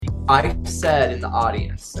I said in the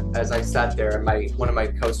audience, as I sat there, and one of my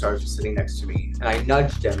co-stars was sitting next to me, and I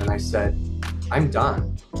nudged him and I said, I'm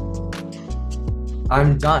done.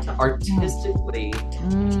 I'm done. Artistically,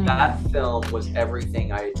 that film was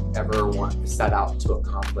everything I ever set out to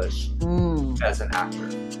accomplish as an actor.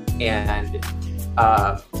 And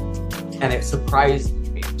it surprised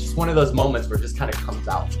me. Just one of those moments where it just kind of comes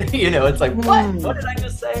out. It's like, what did I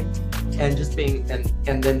just say? And just being,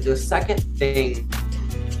 and then the second thing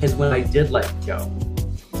is when I did let go,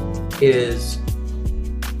 is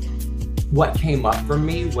what came up for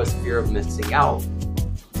me was fear of missing out.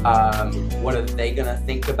 What are they gonna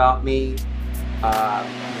think about me?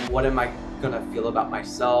 What am I gonna feel about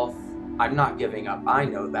myself? I'm not giving up, I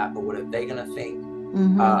know that, but what are they gonna think?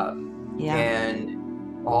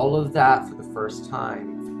 And all of that for the first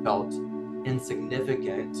time felt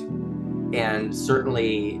insignificant and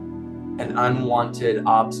certainly an unwanted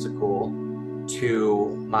obstacle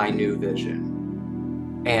to my new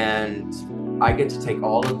vision. And I get to take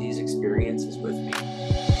all of these experiences with me.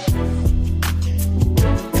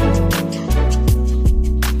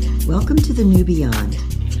 Welcome to The New Beyond,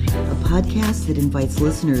 a podcast that invites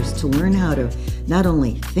listeners to learn how to not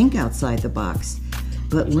only think outside the box,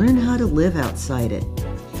 but learn how to live outside it.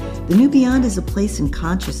 The New Beyond is a place in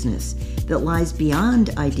consciousness that lies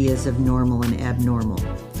beyond ideas of normal and abnormal.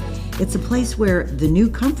 It's a place where the new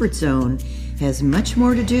comfort zone has much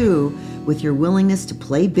more to do with your willingness to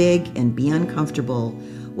play big and be uncomfortable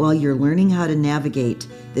while you're learning how to navigate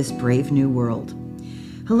this brave new world.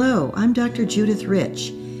 Hello, I'm Dr. Judith Rich,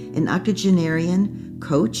 an octogenarian,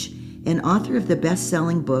 coach, and author of the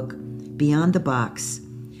best-selling book, Beyond the Box.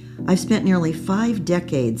 I've spent nearly 5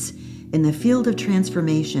 decades in the field of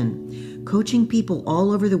transformation, coaching people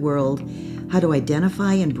all over the world how to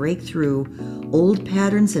identify and break through old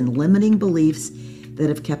patterns and limiting beliefs that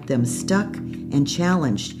have kept them stuck and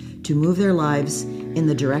challenged to move their lives in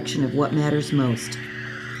the direction of what matters most.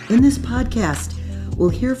 In this podcast, we'll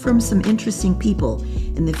hear from some interesting people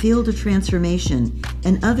in the field of transformation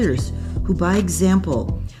and others who, by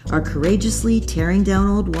example, are courageously tearing down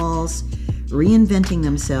old walls, reinventing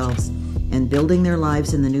themselves, and building their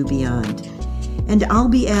lives in the new beyond. And I'll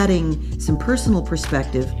be adding some personal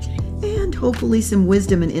perspective and hopefully some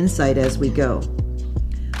wisdom and insight as we go.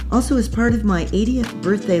 Also, as part of my 80th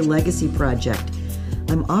birthday legacy project,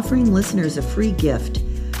 I'm offering listeners a free gift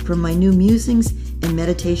from my new Musings and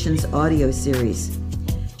Meditations audio series.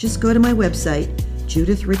 Just go to my website,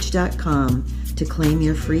 judithrich.com, to claim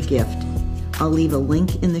your free gift. I'll leave a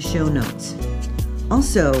link in the show notes.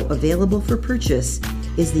 Also available for purchase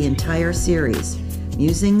is the entire series,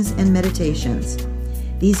 Musings and Meditations.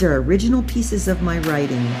 These are original pieces of my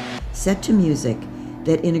writing set to music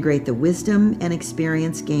that integrate the wisdom and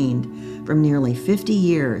experience gained from nearly 50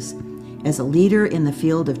 years as a leader in the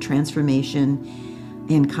field of transformation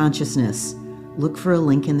and consciousness. Look for a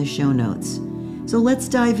link in the show notes. So let's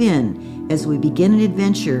dive in as we begin an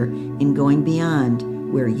adventure in going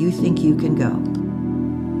beyond where you think you can go.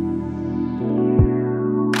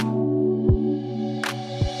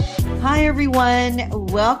 Hi, everyone.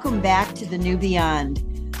 Welcome back to The New Beyond.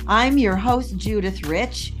 I'm your host, Judith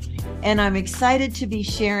Rich, and I'm excited to be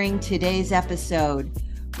sharing today's episode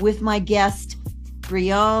with my guest,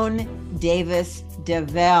 Brionne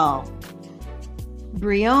Davel.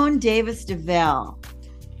 Brionne Davel.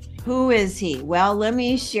 Who is he? Well, let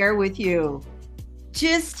me share with you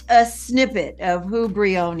just a snippet of who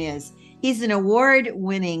Brionne is. He's an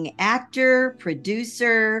award-winning actor,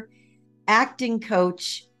 producer, acting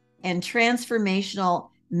coach, and transformational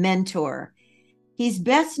mentor. He's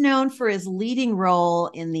best known for his leading role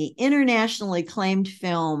in the internationally acclaimed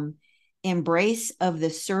film Embrace of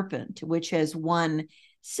the Serpent, which has won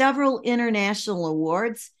several international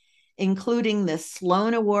awards, including the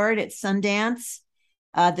Sloan Award at Sundance,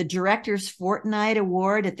 the Director's Fortnight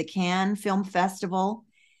Award at the Cannes Film Festival,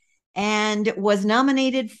 and was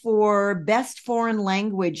nominated for Best Foreign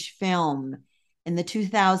Language Film in the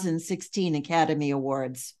 2016 Academy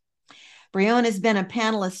Awards. Brionne has been a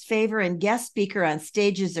panelist favorite and guest speaker on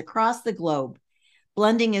stages across the globe,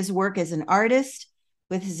 blending his work as an artist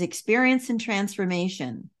with his experience in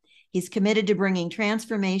transformation. He's committed to bringing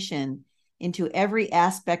transformation into every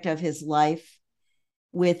aspect of his life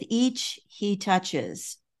with each he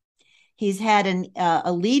touches. He's had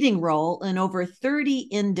a leading role in over 30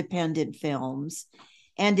 independent films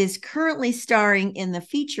and is currently starring in the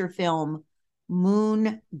feature film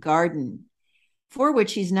Moon Garden, for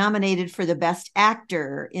which he's nominated for the Best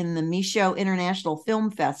Actor in the Michaud International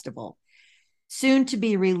Film Festival, soon to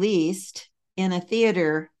be released in a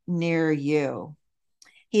theater near you.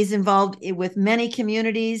 He's involved with many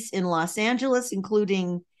communities in Los Angeles,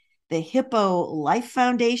 including the Hippo Life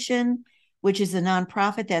Foundation, which is a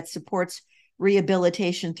nonprofit that supports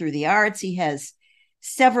rehabilitation through the arts. He has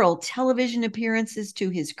several television appearances to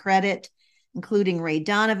his credit, including Ray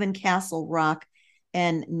Donovan, Castle Rock,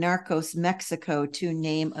 and Narcos Mexico, to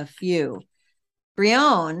name a few.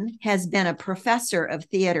 Brionne has been a professor of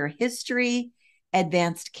theater history,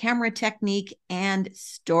 advanced camera technique, and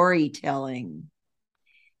storytelling.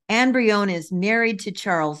 Anne Brionne is married to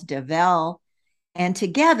Charles Davel, and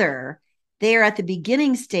together they are at the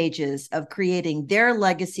beginning stages of creating their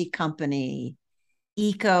legacy company,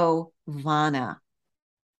 Eco Vana.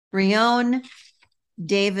 Brionne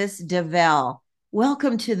Davis Davel,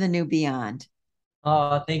 welcome to the New Beyond.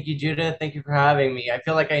 Oh, thank you, Judith. Thank you for having me. I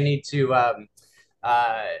feel like I need to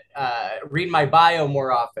read my bio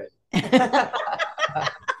more often.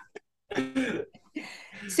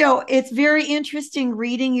 So it's very interesting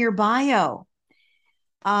reading your bio,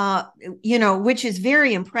 uh, which is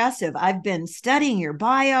very impressive. I've been studying your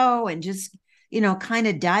bio and just, kind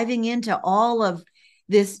of diving into all of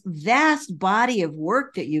this vast body of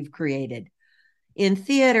work that you've created in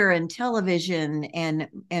theater and television and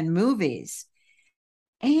movies.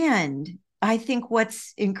 And I think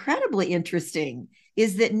what's incredibly interesting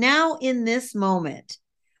is that now in this moment,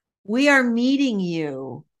 we are meeting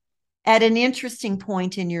you at an interesting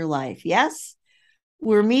point in your life. Yes?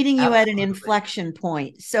 We're meeting you at an Absolutely. inflection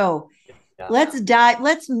point. So Yeah.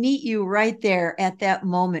 let's meet you right there at that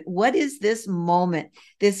moment. What is this moment,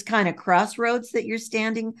 this kind of crossroads that you're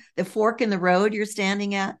standing, the fork in the road you're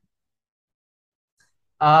standing at?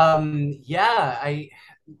 Yeah,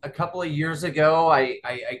 a couple of years ago, I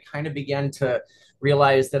kind of began to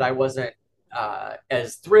realize that I wasn't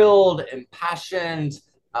as thrilled, impassioned,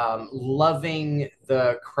 loving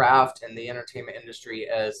the craft and the entertainment industry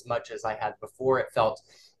as much as I had before. It felt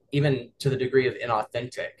even to the degree of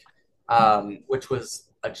inauthentic, which was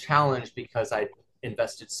a challenge because I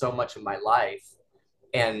invested so much of my life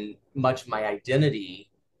and much of my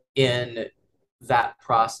identity in that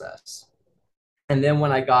process. And then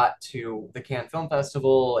when I got to the Cannes Film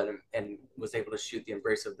Festival and was able to shoot The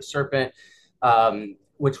Embrace of the Serpent,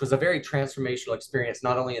 which was a very transformational experience,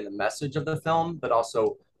 not only in the message of the film, but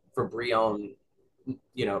also for Brionne,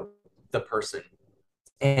 you know, the person.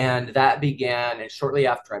 And that began, and shortly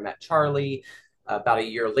after I met Charlie, about a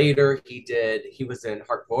year later, he was in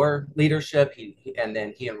hardcore leadership, and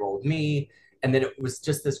then he enrolled me. And then it was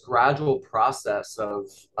just this gradual process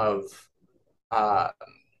of uh,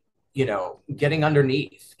 getting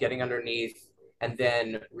underneath, and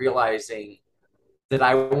then realizing that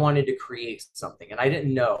I wanted to create something. And I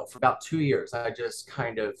didn't know for about 2 years. I just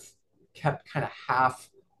kind of kept kind of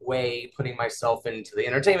halfway putting myself into the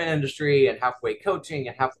entertainment industry and halfway coaching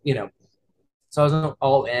and so I was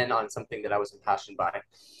all in on something that I was impassioned by.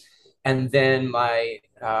 And then my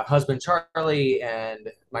husband, Charlie, and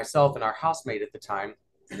myself and our housemate at the time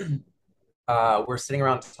were sitting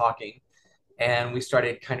around talking, and we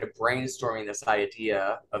started kind of brainstorming this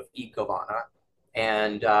idea of Ecovana.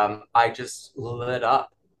 And I just lit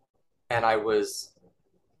up, and I was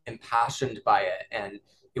impassioned by it. And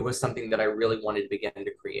it was something that I really wanted to begin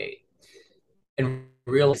to create. And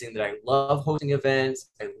realizing that I love hosting events,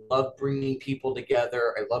 I love bringing people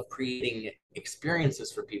together, I love creating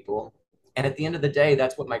experiences for people. And at the end of the day,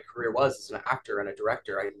 that's what my career was as an actor and a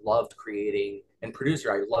director. I loved creating and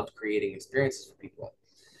producer. I loved creating experiences for people.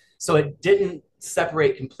 So it didn't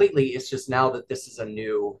separate completely. It's just now that this is a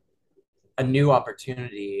new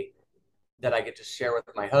opportunity that I get to share with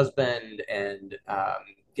my husband, and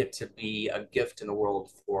get to be a gift in the world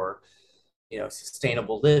for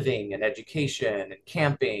sustainable living and education and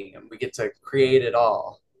camping, and we get to create it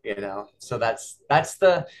all. So that's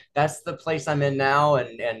the place I'm in now,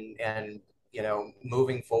 and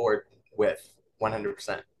moving forward with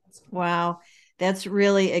 100%. Wow, that's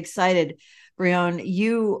really excited. Brionne,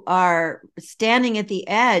 you are standing at the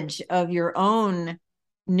edge of your own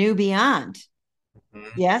new beyond.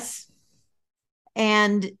 Mm-hmm. Yes.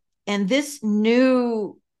 And this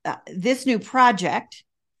new project,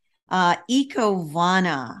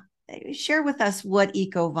 Ecovana. Share with us what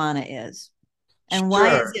Ecovana is and why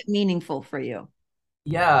is Sure. it meaningful for you?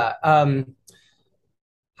 Yeah.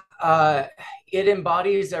 Uh, it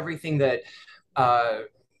embodies everything that uh,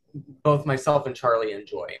 both myself and Charlie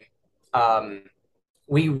enjoy. Um,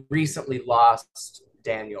 we recently lost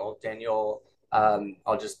Daniel. Daniel,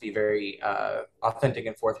 I'll just be very authentic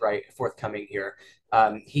and forthcoming here.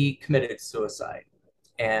 He committed suicide,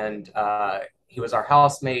 and he was our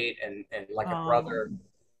housemate and like a Oh, brother.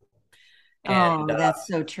 And oh, that's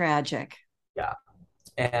so tragic. yeah,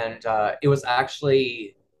 and it was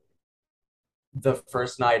actually the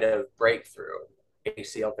first night of breakthrough.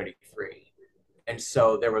 ACL 33. And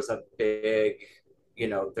so there was a big,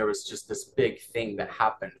 there was just this big thing that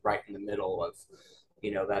happened right in the middle of,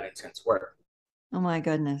 that intense work. Oh my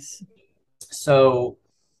goodness. So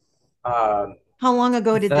um, How long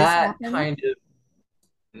ago did this that happen? kind of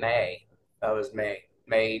May, that was May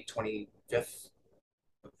 25th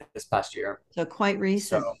this past year. So quite So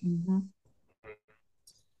recent. Mm-hmm.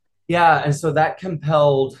 yeah, and so that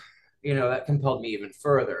compelled me even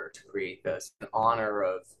further to create this in honor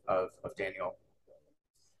of Daniel.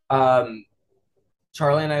 Um,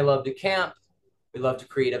 Charlie and I love to camp. We love to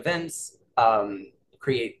create events,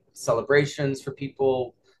 create celebrations for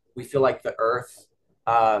people. We feel like the earth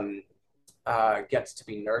um, gets to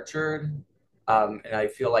be nurtured. And I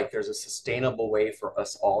feel like there's a sustainable way for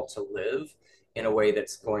us all to live in a way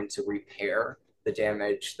that's going to repair the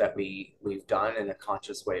damage that we've done in a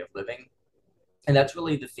conscious way of living. And that's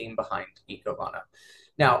really the theme behind Ecovana.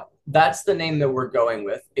 Now, that's the name that we're going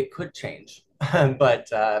with. It could change, but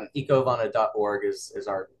ecovana.org is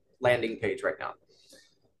our landing page right now.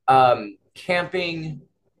 Camping,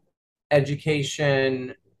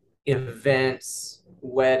 education, events,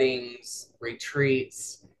 weddings,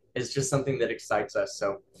 retreats is just something that excites us.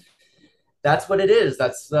 So that's what it is.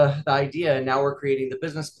 That's the idea. And now we're creating the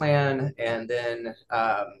business plan. And then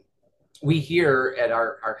we here at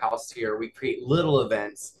our house here, we create little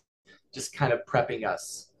events, just kind of prepping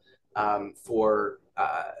us for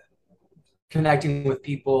connecting with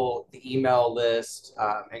people, the email list,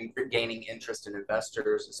 and gaining interest in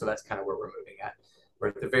investors. So that's kind of where we're moving at. We're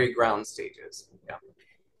at the very ground stages. Yeah.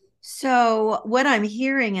 So what I'm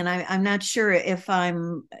hearing, and I'm not sure if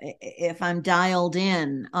I'm dialed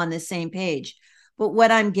in on the same page, but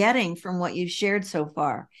what I'm getting from what you've shared so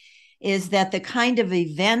far is that the kind of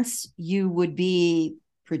events you would be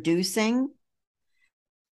producing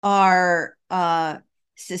are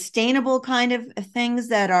sustainable kind of things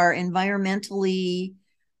that are environmentally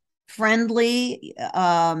friendly.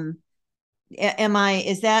 Am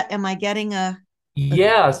I getting a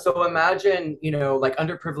Yeah, so imagine, like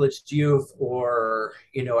underprivileged youth or,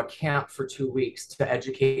 a camp for 2 weeks to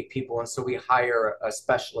educate people. And so we hire a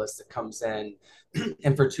specialist that comes in,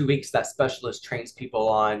 and for 2 weeks, that specialist trains people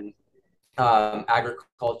on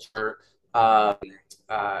agriculture, um,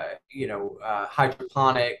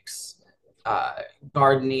 hydroponics, uh,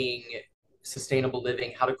 gardening, sustainable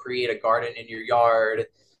living, how to create a garden in your yard,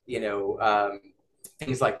 you know, um,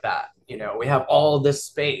 things like that. We have all this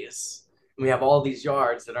space. We have all these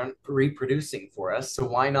yards that aren't reproducing for us. So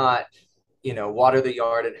why not, water the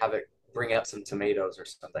yard and have it bring up some tomatoes or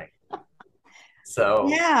something? So,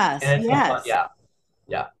 yes, and it's a fun, yes. yeah,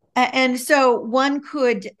 yeah. And so one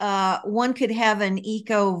could have an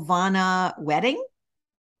eco vana wedding,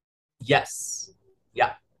 Yes.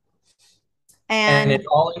 Yeah. And and it's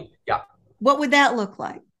all, yeah. what would that look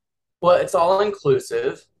like? Well, it's all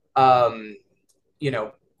inclusive. Um, you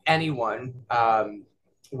know, anyone.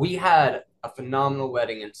 We had a phenomenal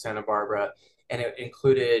wedding in Santa Barbara, and it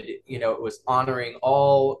included, it was honoring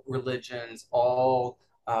all religions, all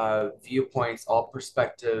viewpoints, all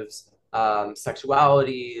perspectives,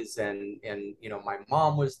 sexualities, and my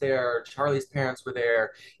mom was there, Charlie's parents were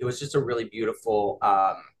there. It was just a really beautiful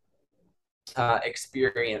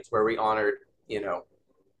experience where we honored,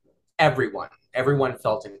 everyone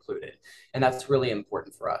felt included, and that's really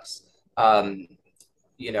important for us.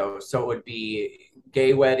 So it would be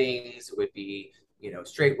gay weddings, it would be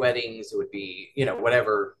straight weddings, it would be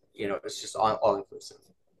whatever, it's just all inclusive.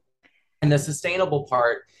 And the sustainable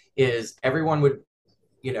part is everyone would,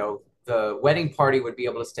 the wedding party would be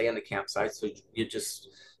able to stay in the campsite, so you just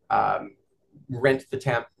um, rent the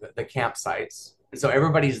campsites, and so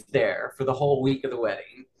everybody's there for the whole week of the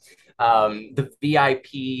wedding. The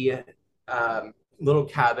VIP little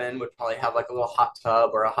cabin would probably have like a little hot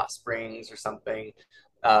tub or a hot springs or something,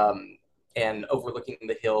 um, and overlooking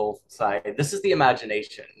the hillside. This is the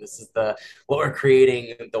imagination. This is the what we're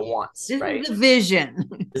creating, the wants, This is right? the vision.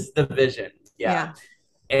 This is the vision. Yeah. Yeah.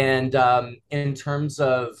 And in terms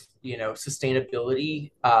of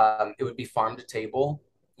sustainability, it would be farm to table,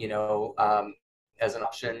 as an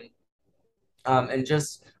option. And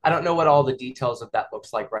just I don't know what all the details of that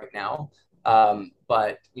looks like right now,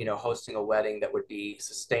 but hosting a wedding that would be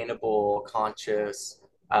sustainable, conscious.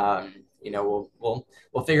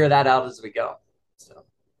 We'll figure that out as we go. So.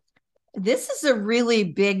 This is a really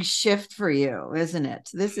big shift for you, isn't it?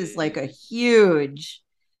 This is like a huge,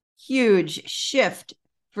 huge shift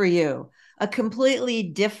for you, a completely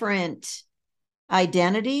different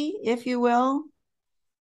identity, if you will.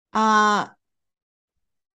 Uh,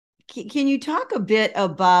 can you talk a bit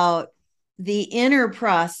about the inner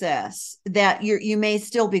process that you may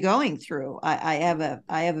still be going through. I have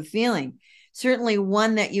a feeling, certainly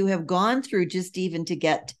one that you have gone through just even to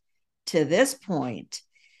get to this point,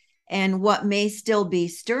 and what may still be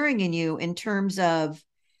stirring in you in terms of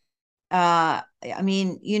I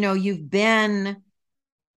mean, you've been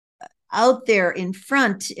out there in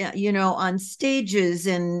front, on stages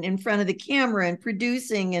and in front of the camera and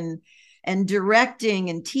producing and directing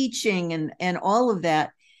and teaching and all of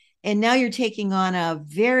that. And now you're taking on a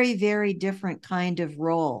very, very different kind of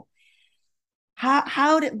role.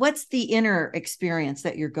 What's the inner experience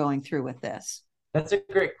that you're going through with this? That's a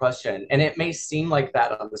great question. And it may seem like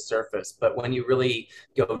that on the surface, but when you really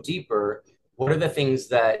go deeper, what are the things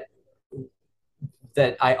that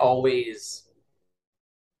I always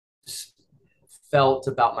felt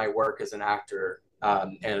about my work as an actor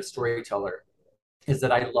and a storyteller is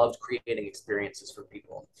that I loved creating experiences for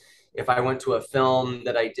people. If I went to a film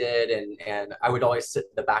that I did and I would always sit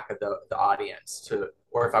in the back of the audience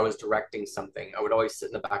or if I was directing something, I would always sit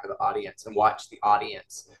in the back of the audience and watch the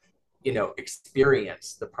audience,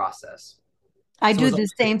 experience the process. I So it do was the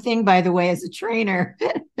always, same thing, by the way, as a trainer.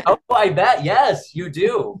 oh, I bet. Yes, you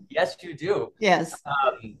do. Yes, you do. Yes.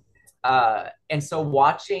 And so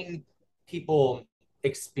watching people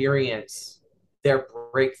experience their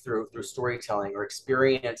breakthrough through storytelling or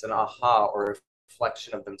experience an aha or a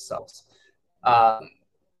reflection of themselves. Um,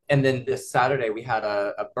 and then this Saturday, we had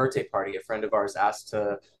a birthday party. A friend of ours asked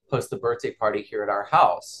to host the birthday party here at our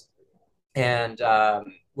house, and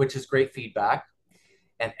which is great feedback.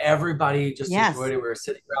 And everybody just enjoyed Yes. it. We were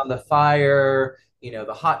sitting around the fire,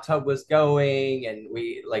 the hot tub was going, and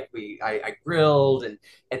I grilled, and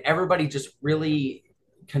everybody just really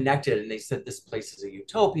connected. And they said this place is a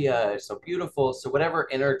utopia, it's so beautiful. So whatever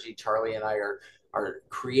energy Charlie and I are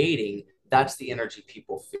creating, that's the energy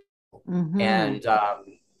people feel, Mm-hmm.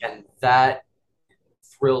 and that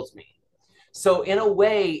thrills me. So in a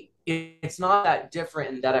way, it's not that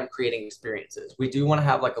different in that I'm creating experiences. We do want to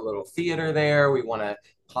have like a little theater there. We want to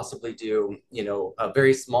possibly do, a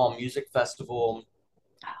very small music festival.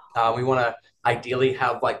 We want to ideally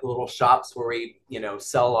have like little shops where we,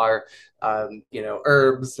 sell our,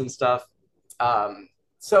 herbs and stuff.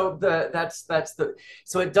 So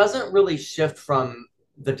so it doesn't really shift from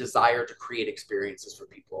the desire to create experiences for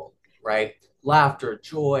people, right? Laughter,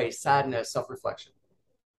 joy, sadness, self-reflection.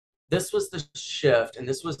 This was the shift, and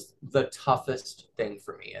this was the toughest thing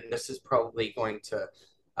for me. And this is probably going to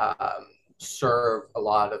serve a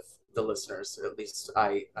lot of the listeners. At least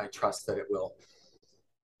I trust that it will.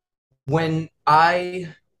 When I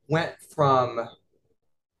went from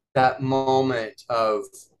that moment of,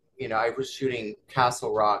 I was shooting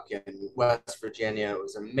Castle Rock in West Virginia. It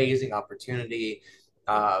was an amazing opportunity.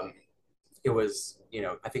 It was,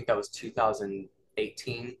 I think that was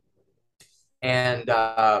 2018. And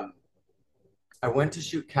I went to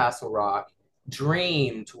shoot Castle Rock,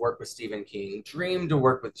 dreamed to work with Stephen King, dreamed to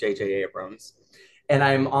work with J.J. Abrams. And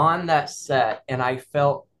I'm on that set and I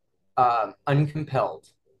felt uncompelled.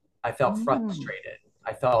 I felt Mm. frustrated.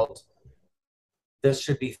 I felt this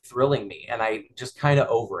should be thrilling me. And I just kind of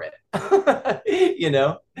over it,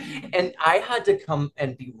 And I had to come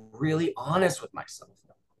and be really honest with myself.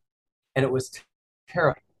 And it was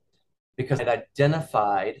terrible because I'd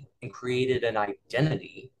identified and created an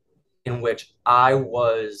identity in which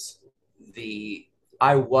the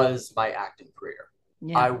I was my acting career.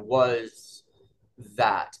 Yeah. I was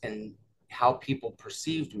that, and how people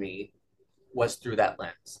perceived me was through that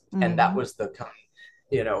lens. And that Mm-hmm. was the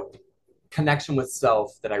you know connection with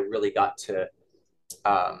self that I really got to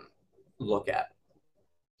look at.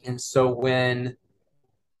 And so when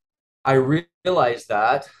I realized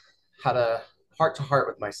that, had a heart to heart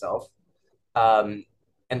with myself, um,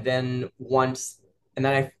 and then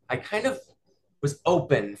I kind of was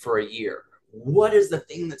open for a year. What is the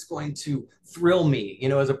thing that's going to thrill me?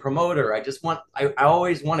 As a promoter, I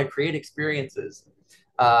always want to create experiences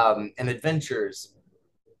and adventures.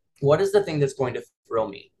 What is the thing that's going to thrill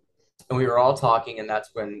me? And we were all talking, and that's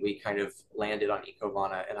when we kind of landed on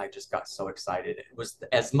Ecovana, and I just got so excited. It was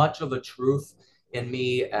as much of a truth in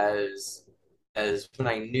me as when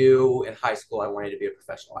I knew in high school I wanted to be a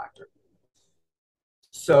professional actor.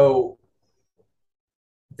 So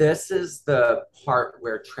this is the part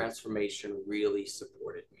where transformation really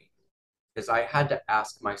supported me, because I had to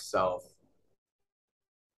ask myself,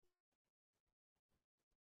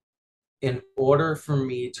 in order for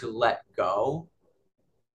me to let go,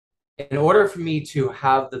 in order for me to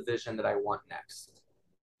have the vision that I want next,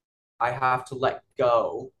 I have to let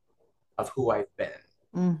go of who I've been.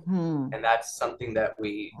 Mm-hmm. And that's something that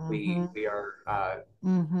we Mm-hmm. we we are we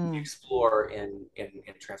Mm-hmm. explore in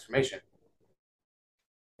transformation.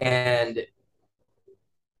 And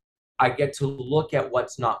I get to look at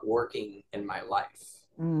what's not working in my life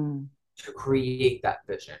Mm. to create that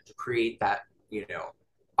vision, to create that,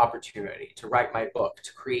 opportunity, to write my book,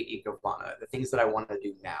 to create Ecovana, the things that I want to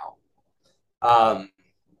do now. Um,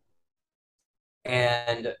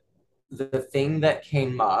 and the thing that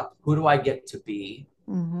came up, who do I get to be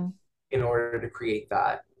Mm-hmm. in order to create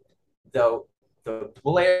that? Though the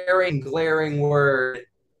glaring word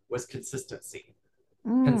was consistency.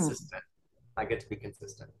 Mm. Consistent. I get to be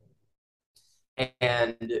consistent.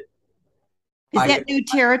 And Is I, that new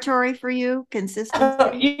territory for you?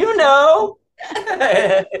 Consistency? you know,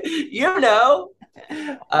 you know,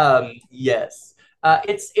 yes, uh,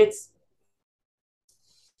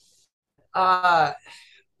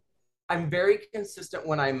 I'm very consistent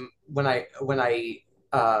when I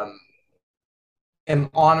um, am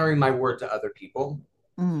honoring my word to other people.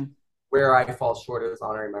 Mm. Where I fall short is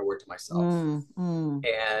honoring my word to myself, Mm. Mm.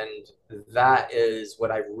 and that is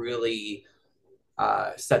what I really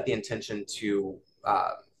set the intention to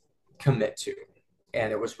commit to.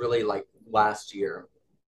 And it was really like last year.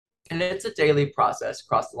 And it's a daily process,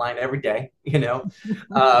 cross the line every day,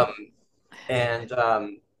 Um, and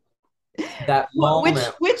that Which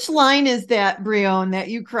moment, which line is that, Brionne, that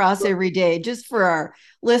you cross every day? Just for our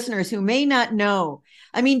listeners who may not know.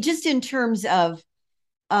 I mean, just in terms of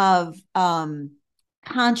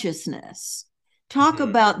consciousness. Talk mhm.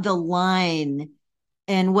 about the line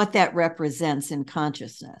and what that represents in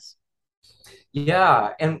consciousness.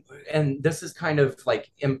 Yeah, and this is kind of like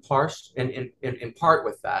in part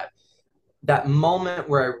with that moment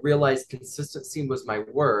where I realized consistency was my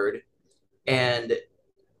word, and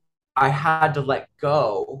I had to let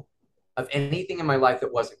go of anything in my life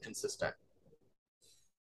that wasn't consistent.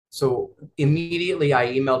 So immediately I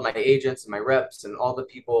emailed my agents and my reps and all the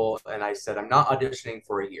people, and I said, I'm not auditioning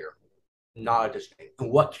for a year, not auditioning.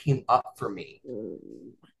 And what came up for me,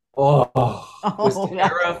 oh, was Oh,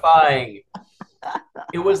 terrifying.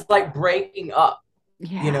 It was like breaking up, when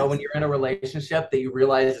yes, you're in a relationship that you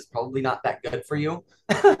realize is probably not that good for you.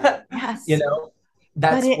 you yes. know, But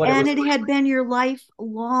that's it what it and was it like. had been your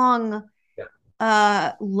lifelong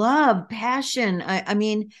Yeah. love, passion. I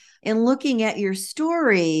mean, in looking at your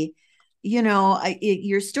story,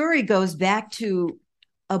 your story goes back to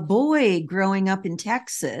a boy growing up in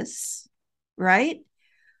Texas, right?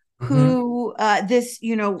 Mm-hmm. Who this,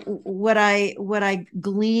 what I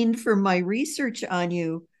gleaned from my research on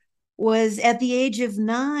you was at the age of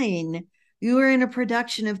 9, you were in a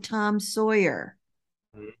production of Tom Sawyer.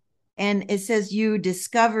 Mm-hmm. And it says you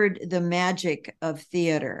discovered the magic of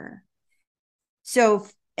theater. So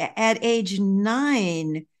at age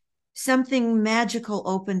 9, something magical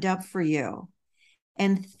opened up for you.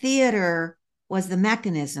 And theater was the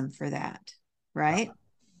mechanism for that, right?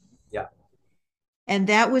 Yeah. And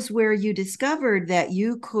that was where you discovered that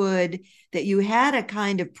you had a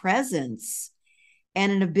kind of presence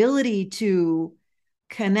and an ability to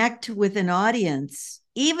connect with an audience.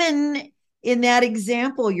 Even in that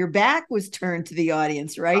example, your back was turned to the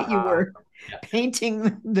audience, right? You Uh-huh. were Yeah.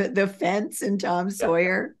 painting the fence in Tom Yeah.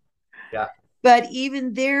 Sawyer. Yeah. But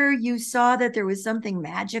even there, you saw that there was something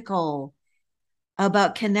magical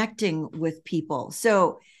about connecting with people.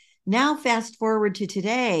 So now, fast forward to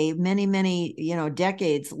today, many,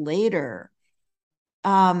 decades later,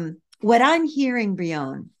 what I'm hearing,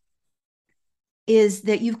 Brionne, is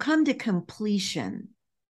that you've come to completion,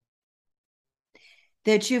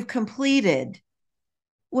 that you've completed,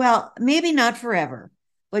 well, maybe not forever,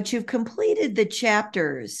 but you've completed the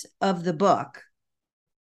chapters of the book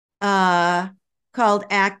uh, called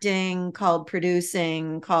acting, called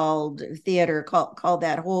producing, called theater, called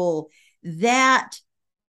that whole, that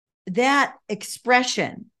that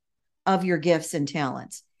expression of your gifts and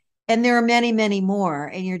talents. And there are many more,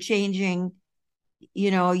 and you're changing,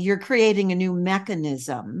 you're creating a new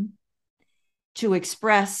mechanism to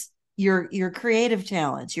express your creative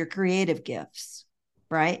talents, your creative gifts,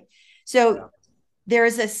 right? So Yeah.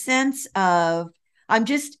 there's a sense of, I'm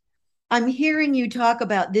just I'm hearing you talk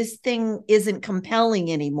about this thing isn't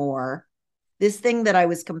compelling anymore. This thing that I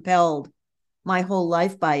was compelled my whole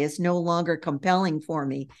life by is no longer compelling for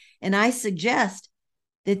me. And I suggest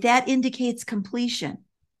that that indicates completion,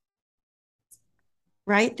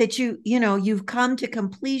 right? That you've come to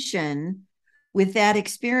completion with that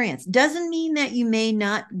experience. Doesn't mean that you may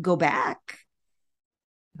not go back.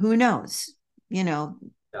 Who knows? You know,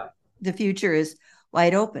 Yeah. the future is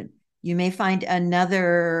wide open. You may find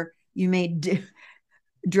you may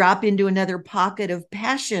drop into another pocket of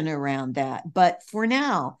passion around that. But for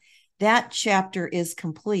now, that chapter is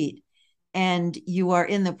complete. And you are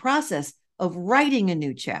in the process of writing a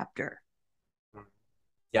new chapter.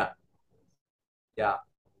 Yeah. Yeah.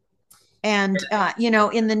 And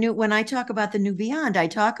in the new, when I talk about the new beyond, I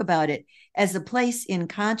talk about it as a place in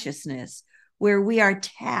consciousness where we are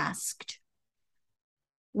tasked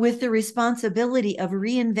with the responsibility of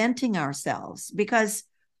reinventing ourselves, because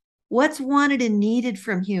what's wanted and needed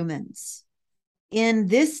from humans in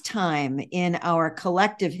this time in our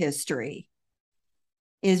collective history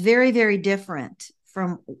is very, very different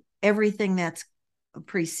from everything that's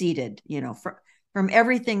preceded, from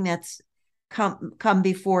everything that's come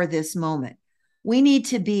before this moment. We need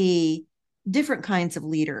to be different kinds of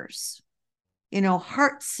leaders,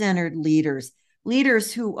 heart-centered leaders,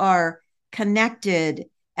 leaders who are connected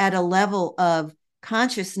at a level of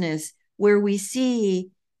consciousness where we see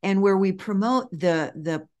and where we promote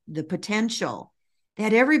the potential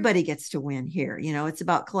that everybody gets to win here. It's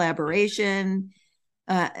about collaboration,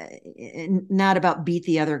 uh, not about beat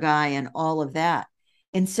the other guy and all of that.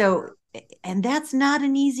 And so, and that's not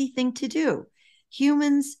an easy thing to do.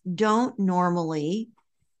 Humans don't normally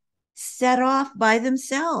set off by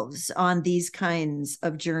themselves on these kinds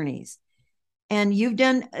of journeys. And you've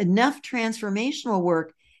done enough transformational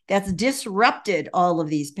work that's disrupted all of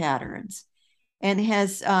these patterns and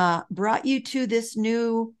has brought you to this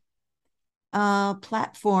new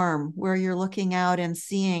platform where you're looking out and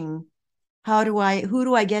seeing who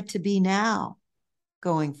do I get to be now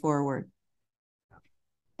going forward?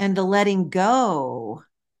 And the letting go,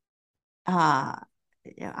 uh,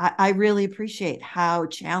 I really appreciate how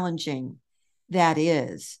challenging that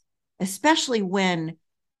is, especially when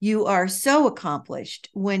you are so accomplished,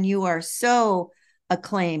 when you are so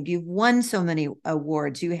acclaimed, you've won so many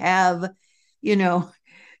awards, you know,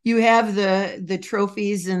 you have the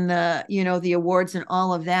trophies and the awards and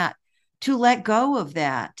all of that. To let go of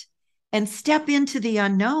that and step into the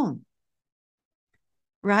unknown,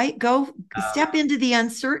 right? Go step into the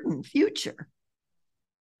uncertain future.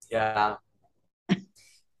 Yeah.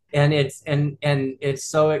 And it's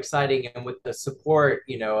so exciting, and with the support,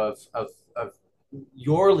 of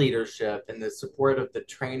your leadership and the support of the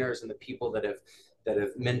trainers and the people that have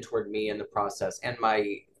mentored me in the process, and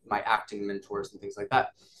my acting mentors and things like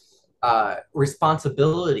that.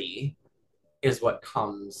 Responsibility is what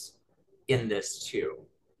comes in this too,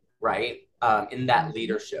 right? In that Mm-hmm.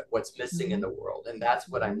 leadership, what's missing in Mm-hmm. the world, and that's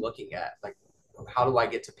what I'm Mm-hmm. looking at. Like, how do I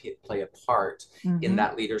get to play a part in Mm-hmm.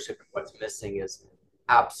 that leadership? And what's missing is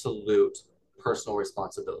absolute personal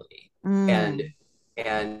responsibility. And Mm.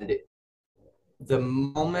 and the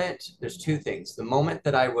moment, there's two things. The moment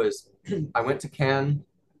that I went to Cannes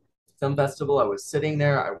Film Festival, I was sitting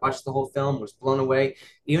there, I watched the whole film, was blown away.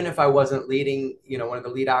 Even if I wasn't leading, one of the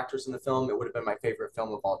lead actors in the film, it would have been my favorite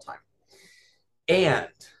film of all time. And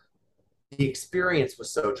the experience was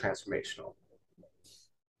so transformational.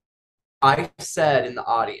 I said in the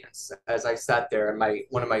audience, as I sat there, and my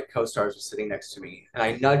one of my co-stars was sitting next to me, and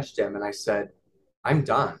I nudged him and I said, I'm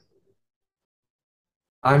done.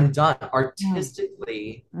 I'm done. Mm.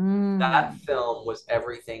 Artistically, that film was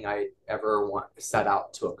everything I ever set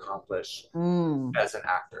out to accomplish Mm. as an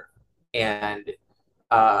actor. And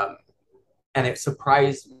um, and it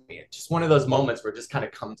surprised me. It's just one of those moments where it just kind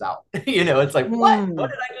of comes out. It's like, what Mm.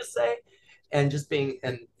 did I just say? And just being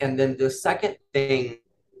and then the second thing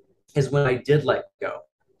is, when I did let go,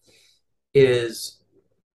 is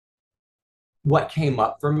what came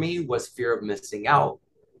up for me was fear of missing out.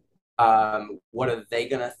 What are they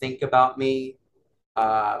gonna think about me?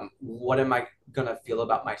 What am I gonna feel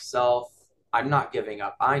about myself? I'm not giving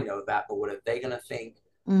up. I know that, but what are they gonna think?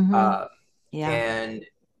 Mm-hmm. Uh, Yeah. and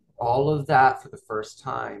all of that for the first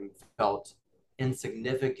time felt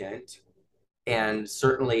insignificant, and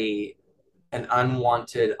certainly an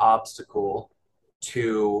unwanted obstacle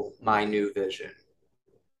to my new vision.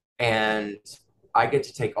 And I get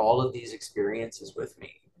to take all of these experiences with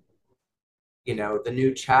me. The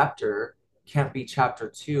new chapter can't be chapter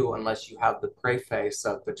two unless you have the preface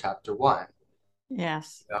of the chapter one.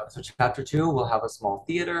 Yes. So chapter two, we'll have a small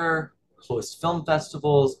theater, host film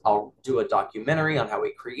festivals. I'll do a documentary on how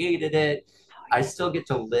we created it. I still get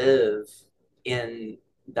to live in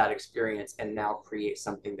that experience and now create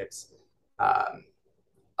something that's um,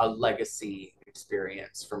 a legacy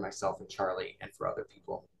experience for myself and Charlie and for other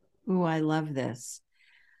people. Ooh, I love this.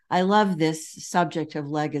 I love this subject of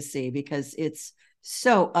legacy because it's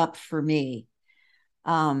so up for me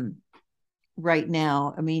um, right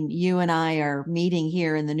now. I mean, you and I are meeting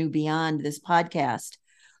here in the New Beyond, this podcast,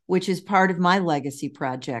 which is part of my legacy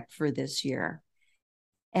project for this year.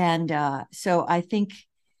 And so I think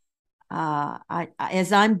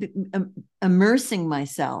as I'm immersing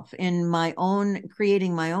myself in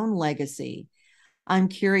creating my own legacy, I'm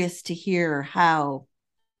curious to hear how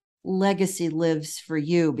legacy lives for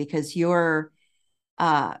you, because you're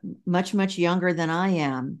uh, much, much younger than I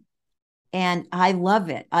am. And I love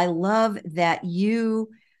it. I love that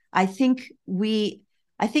I think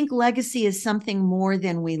I think legacy is something more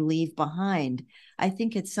than we leave behind. I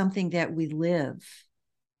think it's something that we live.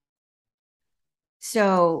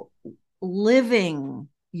 So living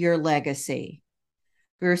your legacy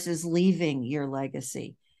versus leaving your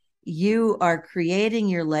legacy. You are creating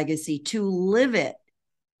your legacy to live it.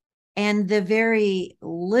 And the very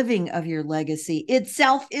living of your legacy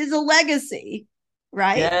itself is a legacy,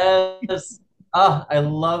 right? Yes. I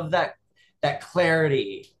love that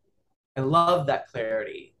clarity. I love that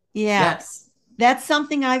clarity. Yeah. Yes. That's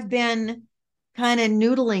something I've been kind of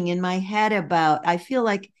noodling in my head about. I feel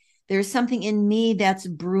like there's something in me that's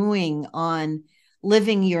brewing on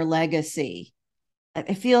living your legacy.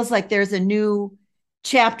 It feels like there's a new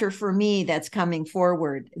chapter for me that's coming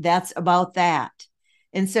forward that's about that.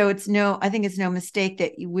 And so I think it's no mistake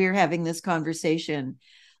that we're having this conversation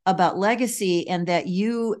about legacy, and that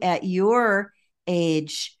you at your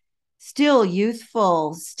age, still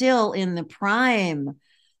youthful, still in the prime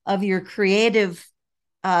of your creative,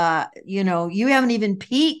 you haven't even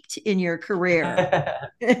peaked in your career.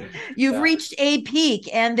 You've Yeah, reached a peak,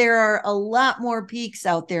 and there are a lot more peaks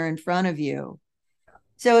out there in front of you.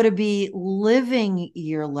 So to be living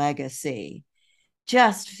your legacy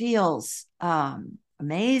just feels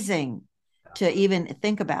amazing to even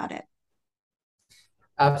think about it.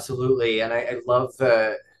 absolutely. And I love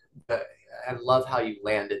the I love how you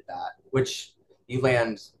landed that, which you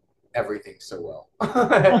land everything so well.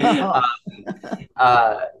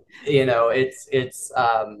 uh, it's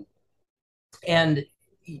and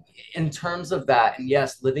in terms of that, and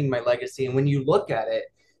yes, living my legacy. And when you look at it,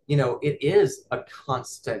 it is a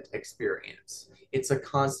constant experience. It's a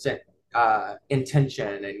constant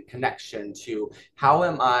intention and connection to how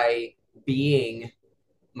am I being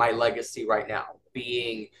my legacy right now,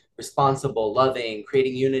 being responsible, loving,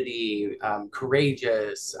 creating unity,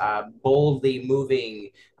 courageous, boldly moving,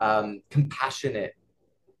 compassionate.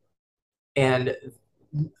 And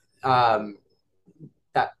um,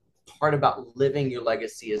 that part about living your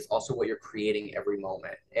legacy is also what you're creating every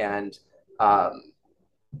moment. And um,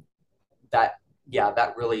 that, yeah,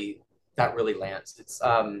 that really lands. It's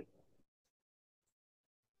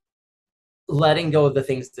letting go of the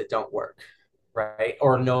things that don't work, right?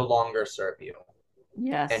 Or no longer serve you, and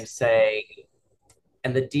Yes. say,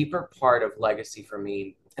 and the deeper part of legacy for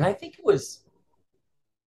me, and I think we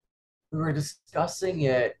were discussing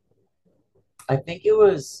it, I think it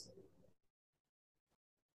was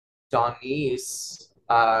Donnice,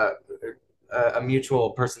 a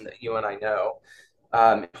mutual person that you and I know,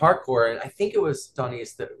 hardcore, and I think it was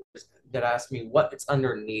Donnice that asked me what it's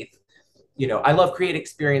underneath. I love create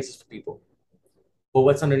experiences for people, but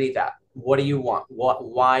what's underneath that? What do you want?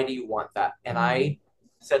 Why do you want that? And Mm. I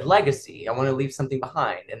said legacy. I want to leave something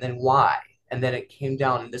behind. And then why? And then it came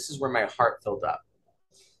down, and this is where my heart filled up.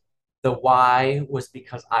 The why was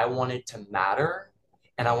because I wanted to matter,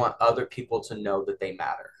 and I want other people to know that they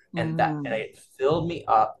matter. And Mm. it filled me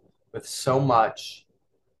up with so much.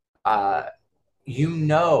 uh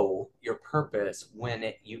your purpose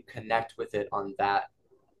when you connect with it on that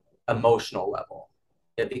emotional level.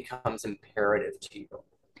 It becomes imperative to you.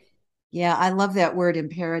 Yeah, I love that word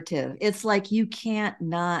imperative. It's like you can't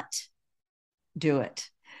not do it.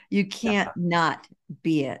 You can't Yeah, not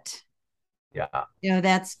be it. yeah,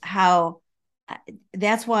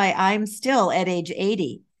 That's why I'm still at age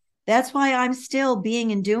 80. That's why I'm still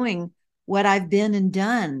being and doing what I've been and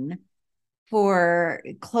done for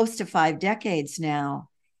close to 5 decades now,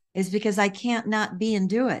 is because I can't not be and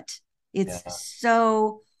do it. It's yeah.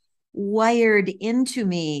 so wired into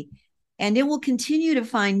me, and it will continue to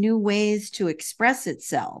find new ways to express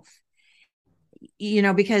itself.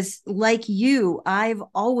 Because like you, I've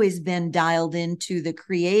always been dialed into the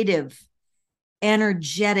creative,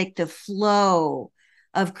 energetic, the flow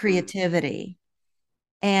of Mm. creativity.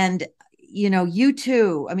 And, you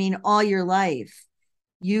too, I mean, all your life,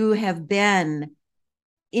 you have been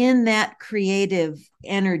in that creative,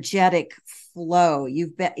 energetic flow.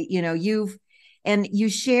 You've been, and you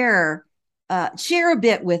share a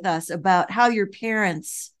bit with us about how your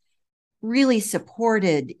parents really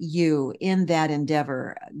supported you in that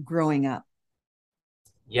endeavor growing up.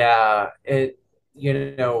 Yeah,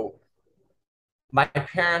 you know, my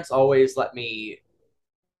parents always let me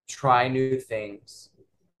try new things.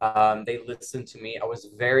 They listened to me. I was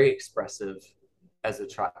very expressive as a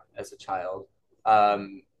child.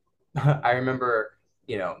 Um, I remember,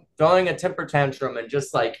 throwing a temper tantrum and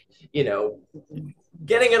just like, you know,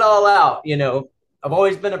 getting it all out. I've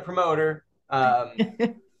always been a promoter.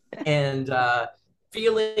 and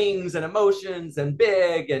feelings and emotions and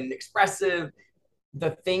big and expressive.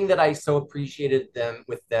 The thing that I so appreciated them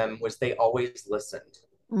with them was they always listened,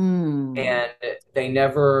 Mm. and they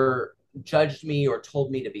never judged me or told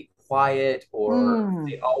me to be quiet, or Mm.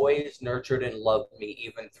 they always nurtured and loved me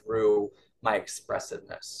even through my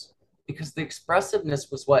expressiveness, because the expressiveness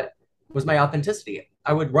was what was my authenticity.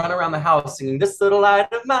 I would run around the house singing "This Little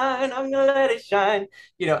Light of Mine, I'm gonna let it shine."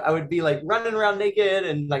 I would be like running around naked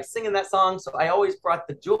and like singing that song. So I always brought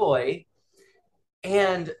the joy,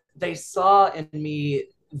 and they saw in me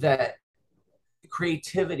that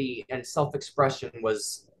creativity and self-expression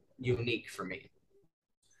was unique for me.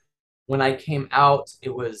 When I came out,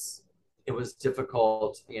 it was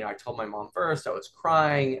difficult. I told my mom first. I was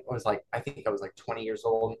crying. I think I was like 20 years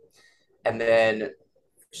old, and then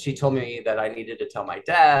she told me that I needed to tell my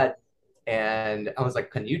dad, and I was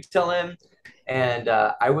like, "Can you tell him?" And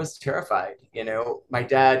I was terrified. My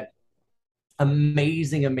dad,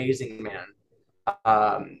 amazing, amazing man,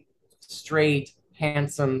 straight,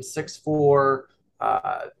 handsome, 6'4",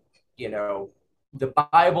 uh, you know, the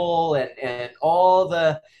Bible and all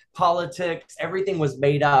the politics, everything was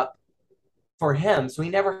made up for him. So he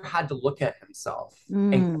never had to look at himself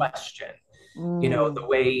and Mm. question, the Mm.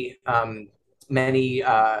 way many,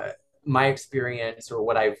 my experience or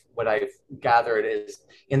what I've gathered is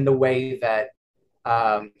in the way that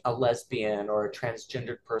a lesbian or a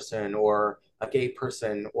transgendered person or a gay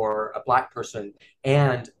person or a black person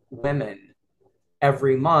and women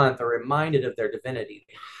every month are reminded of their divinity.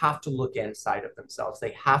 They have to look inside of themselves.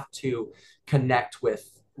 They have to connect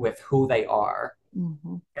with who they are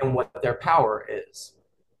Mhm. and what their power is.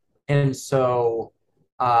 And so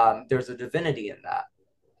there's a divinity in that.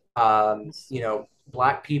 Yes.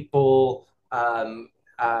 Black people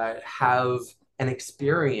have an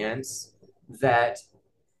experience that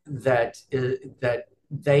that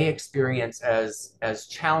they experience as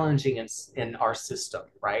challenging in our system,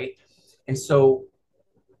 right? And so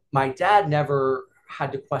my dad never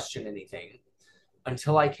had to question anything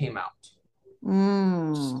until I came out.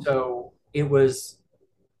 Mm. So it was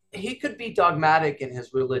he could be dogmatic in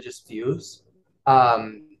his religious views,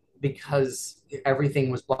 um, because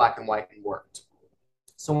everything was black and white and worked.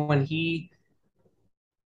 So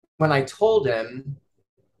when I told him,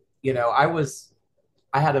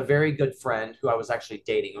 I had a very good friend who I was actually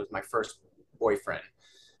dating. It was my first boyfriend.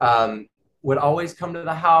 Um, would always come to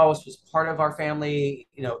the house, was part of our family,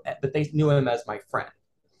 but they knew him as my friend.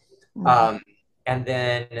 Mhm. Um, and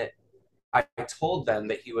then I told them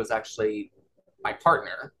that he was actually my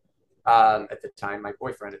partner at the time, my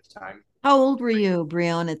boyfriend at the time, How old were you,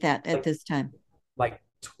 Brionne, at like this time? like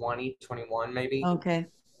 20, 21 maybe. Okay.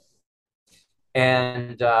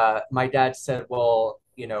 And my dad said, well,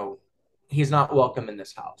 he's not welcome in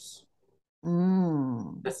this house.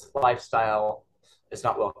 Mm. This lifestyle is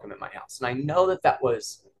not welcome in my house. And I know that that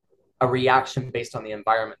was a reaction based on the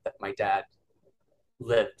environment that my dad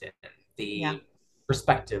lived in, Yeah. the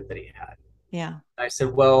perspective that he had. Yeah. I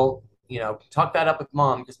said, well, talk that up with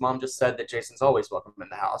mom, because mom just said that Jason's always welcome in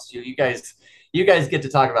the house. You guys get to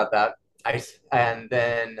talk about that. And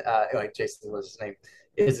then like Jason was his name,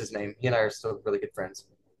 is his name. He and I are still really good friends.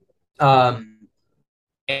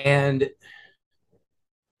 And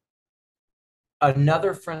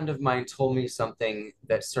another friend of mine told me something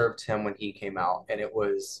that served him when he came out, and it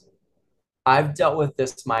was, I've dealt with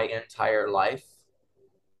this my entire life.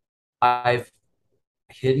 I've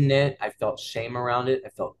hidden it. I felt shame around it. I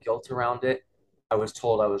felt guilt around it. I was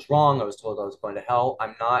told I was wrong. I was told I was going to hell.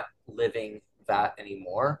 I'm not living that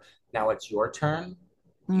anymore. Now it's your turn.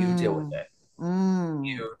 You deal with Mm. it. Mm.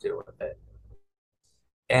 You deal with it.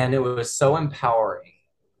 And it was so empowering.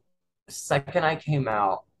 The second I came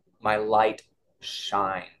out, my light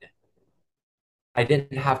shined. I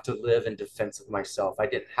didn't have to live in defense of myself. I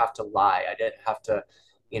didn't have to lie. I didn't have to,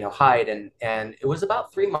 hide. And it was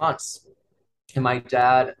about 3 months. And my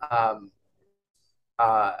dad,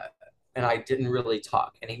 uh, and I didn't really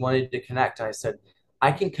talk. And he wanted to connect. And I said,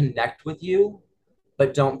 I can connect with you,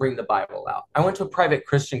 but don't bring the Bible out. I went to a private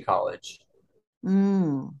Christian college.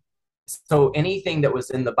 Mm. So anything that was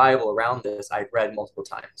in the Bible around this, I'd read multiple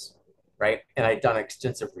times, right? And I'd done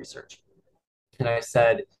extensive research. And I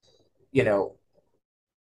said, you know,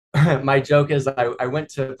 my joke is I went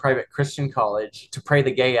to private Christian college to pray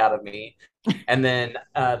the gay out of me. And then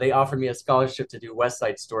they offered me a scholarship to do West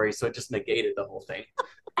Side Story. So it just negated the whole thing.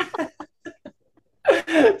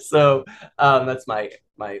 So that's my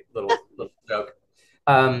little joke.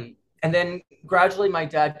 And then gradually my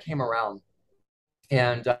dad came around,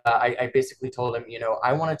 and I basically told him,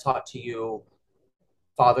 I want to talk to you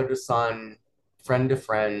father to son, friend to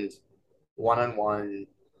friend, one on one.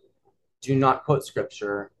 do not quote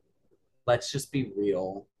scripture. Let's just be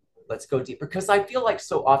real. Let's go deeper. Because I feel like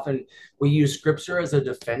so often we use scripture as a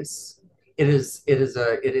defense. It is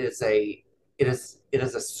a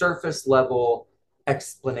surface level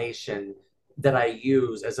explanation that I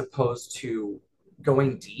use as opposed to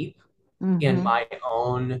going deep in Mm-hmm. my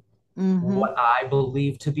own Mm-hmm. what I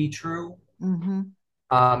believe to be true. Mm-hmm.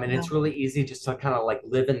 And Yeah. it's really easy just to kind of like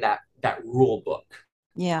live in that rule book,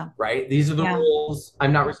 Yeah. right? These are the Yeah. rules.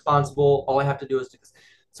 I'm not responsible. All I have to do is do this.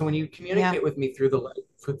 So when you Yeah. communicate with me through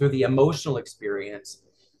the emotional experience,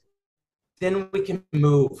 then we can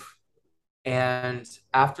move. And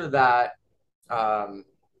after that, um,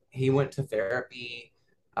 he went to therapy,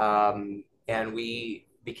 and we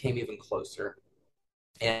became even closer.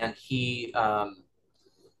 And he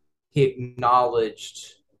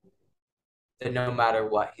acknowledged that no matter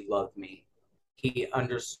what, he loved me. He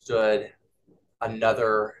understood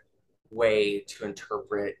another way to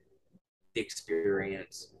interpret the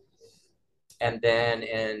experience. And then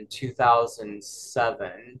in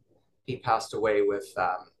 2007, he passed away with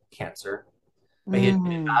cancer. But he had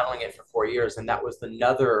been Mm-hmm. battling it for 4 years, and that was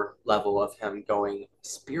another level of him going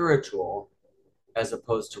spiritual as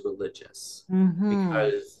opposed to religious. Mm-hmm.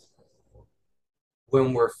 Because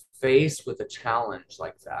when we're faced with a challenge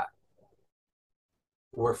like that,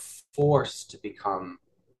 we're forced to become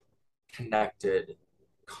connected,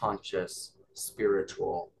 conscious,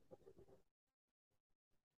 spiritual.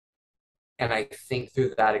 And I think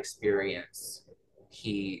through that experience,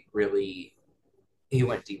 he really he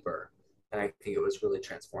went deeper, and I think it was really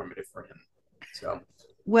transformative for him. So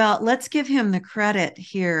Well, let's give him the credit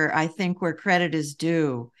here. I think where credit is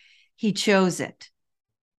due. He chose it,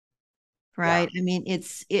 yeah, right? I mean,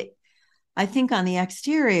 I think on the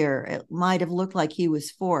exterior, it might have looked like he was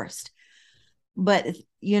forced. But,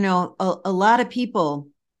 a lot of people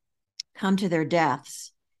come to their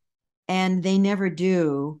deaths and they never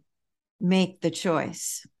do make the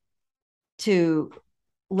choice to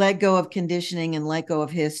let go of conditioning and let go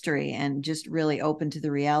of history and just really open to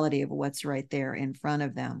the reality of what's right there in front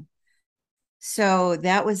of them. So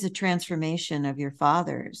that was a transformation of your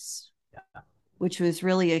father's, which was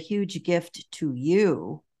really a huge gift to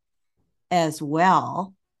you as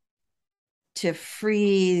well, to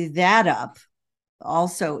free that up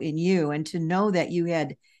also in you and to know that you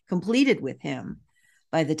had completed with him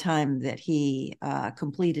by the time that he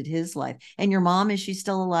completed his life. And your mom, is she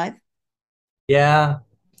still alive? yeah,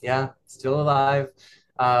 yeah, still alive.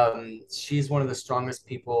 She's one of the strongest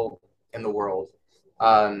people in the world.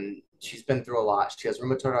 She's been through a lot. She has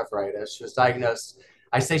rheumatoid arthritis. She was diagnosed.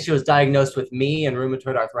 I say she was diagnosed with me and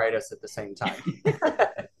rheumatoid arthritis at the same time.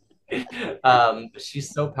 She's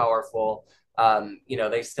so powerful.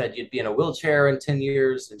 They said you'd be in a wheelchair in 10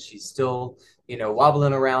 years, and she's still,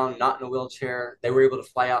 wobbling around, not in a wheelchair. They were able to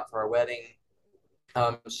fly out for our wedding.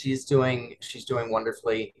 She's doing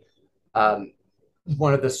wonderfully. Um,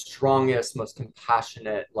 One of the strongest, most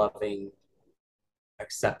compassionate, loving,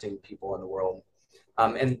 accepting people in the world.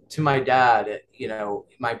 And to my dad,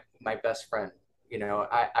 my best friend,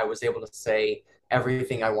 I was able to say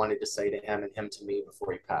everything I wanted to say to him and him to me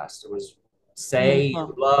before he passed. It was say you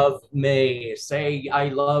Beautiful. love me, say I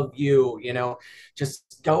love you,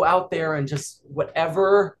 just go out there and just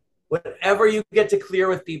whatever you get to clear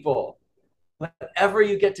with people, whatever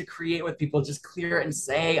you get to create with people, just clear it and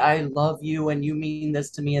say I love you and you mean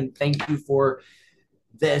this to me and thank you for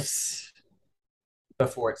this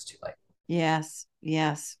before it's too late. Yes,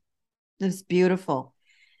 yes. It's beautiful.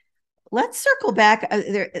 Let's circle back.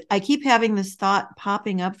 I keep having this thought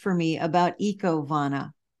popping up for me about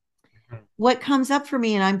eco-vana. What comes up for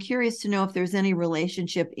me, and I'm curious to know if there's any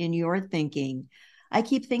relationship in your thinking. I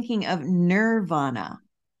keep thinking of nirvana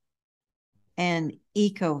and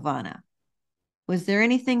eco-vana. Was there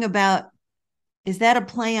anything about, is that a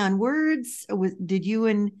play on words? Did you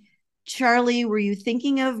and Charlie, were you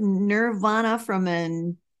thinking of nirvana from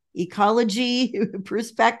an ecology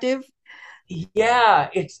perspective? Yeah,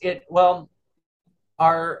 well,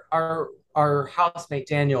 our housemate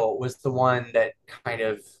Daniel was the one that kind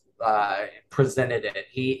of presented it.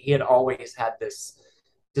 He had always had this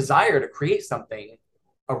desire to create something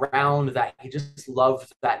around that. He just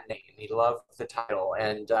loved that name. He loved the title,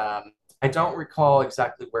 and I don't recall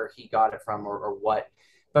exactly where he got it from or what,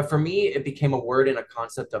 but for me, it became a word and a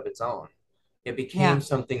concept of its own. It became Yeah.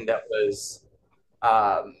 something that was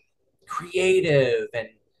um, creative. And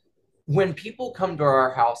when people come to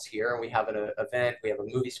our house here and we have an event, we have a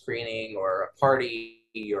movie screening or a party,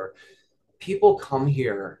 or people come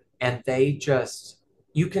here and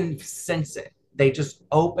you can sense it. They just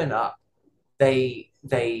open up. They,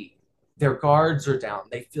 their guards are down.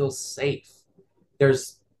 They feel safe.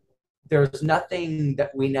 There's, there's nothing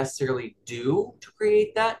that we necessarily do to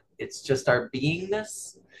create that. It's just our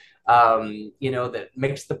beingness, that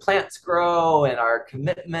makes the plants grow and our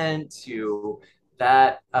commitment to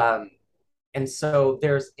that. And so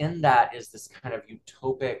there's in that is this kind of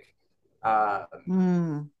utopic, uh,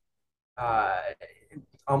 Mm. uh,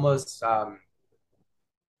 almost uh,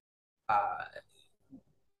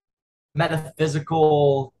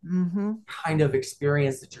 metaphysical Mm-hmm. kind of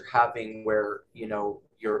experience that you're having where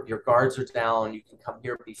your guards are down, you can come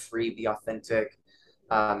here, be free, be authentic,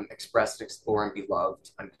 express and explore and be loved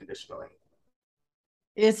unconditionally.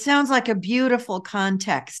 It sounds like a beautiful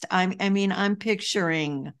context. I'm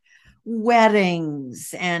picturing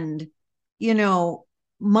weddings and, you know,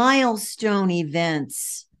 milestone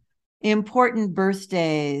events, important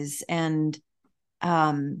birthdays, and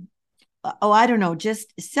I don't know,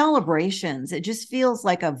 just celebrations. It just feels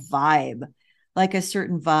like a vibe, like a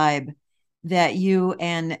certain vibe that you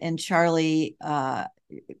and Charlie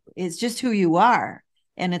it's just who you are,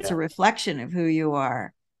 and it's a Yeah. reflection of who you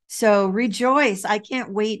are. So rejoice. I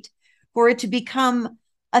can't wait for it to become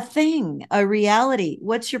a thing, a reality.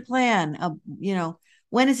 What's your plan?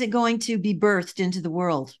 When is it going to be birthed into the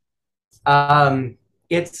world? Um,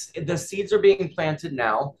 it's the seeds are being planted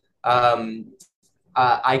now.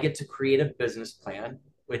 I get to create a business plan,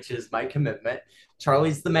 which is my commitment.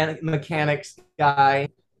 Charlie's the mechanics guy.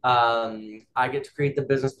 I get to create the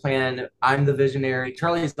business plan. I'm the visionary.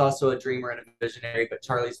 Charlie's also a dreamer and a visionary, but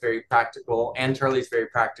Charlie's very practical, and Charlie's very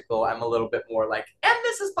practical. I'm a little bit more like, and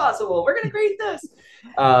this is possible. We're going to create this.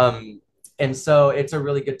 And so it's a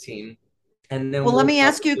really good team. And then Well, let we'll me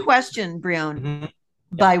ask you a probably, question, Brionne. Mhm. Yeah.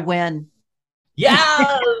 By when?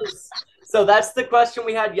 Yes. So that's the question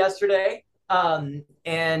we had yesterday. And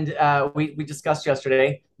we discussed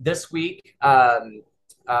yesterday. This week,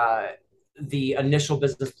 the initial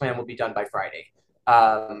business plan will be done by Friday.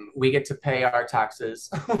 We get to pay our taxes.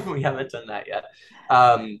 We haven't done that yet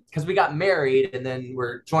because we got married and then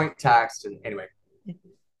we're joint taxed. And anyway,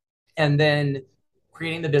 and then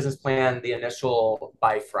creating the business plan, the initial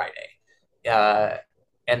by Friday. Uh,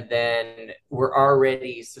 and then we're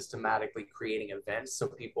already systematically creating events. So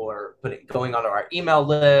people are going onto our email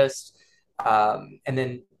list. And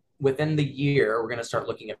then within the year, we're going to start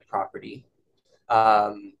looking at property.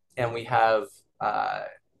 And uh,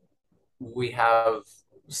 we have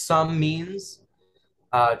some means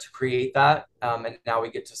to create that. And now we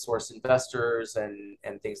get to source investors and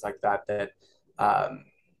things like that um,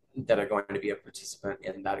 that are going to be a participant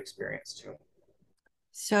in that experience too.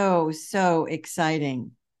 So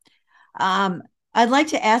exciting. Um, I'd like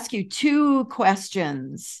to ask you two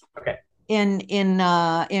questions Okay.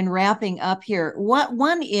 in wrapping up here. What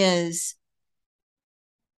one is,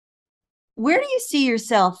 where do you see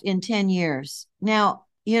yourself in 10 years? Now,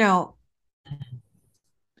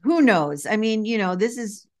 who knows? I mean, this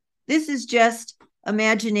is just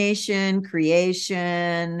imagination,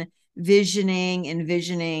 creation, visioning,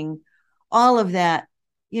 envisioning, all of that.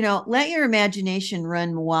 Let your imagination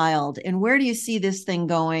run wild. And where do you see this thing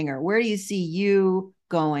going, or where do you see you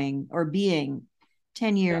going or being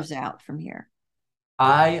 10 Yeah. years out from here?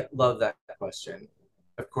 I love that question.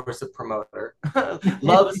 Of course, a promoter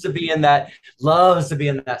loves to be in that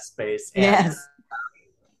space. And Yes.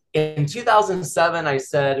 in 2007, I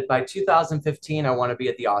said by 2015, I want to be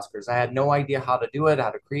at the Oscars. I had no idea how to do it,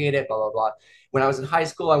 how to create it, blah, blah, blah. When I was in high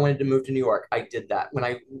school, I wanted to move to New York. I did that.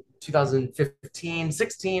 2015,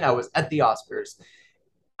 16, I was at the Oscars.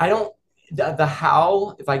 I don't, the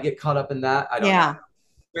how, if I get caught up in that, I don't know. Yeah.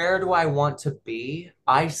 Where do I want to be?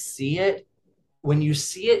 I see it. When you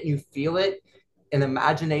see it, you feel it. And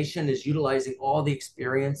imagination is utilizing all the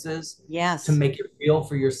experiences to Yes. make it real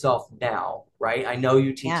for yourself now, right? I know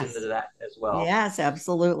you teach into Yes. that as well. Yes,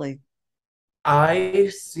 absolutely. I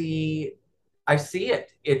see I see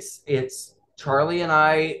it. It's Charlie and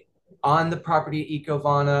I on the property at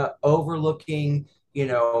Ecovana overlooking,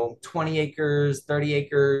 20 acres, 30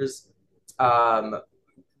 acres, um,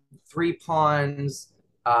 three ponds,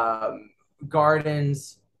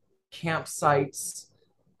 gardens, campsites,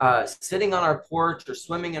 sitting on our porch or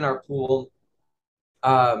swimming in our pool,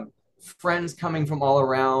 friends coming from all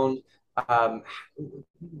around, um,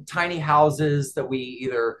 tiny houses that we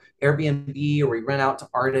either Airbnb or we rent out to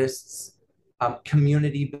artists,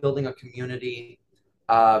 community, building a community,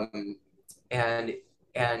 um, and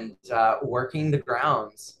working the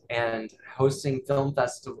grounds and hosting film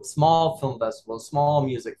festivals, small film festivals, small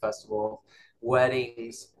music festivals,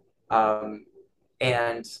 weddings,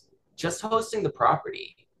 and just hosting the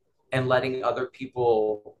property and letting other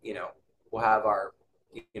people, will have our,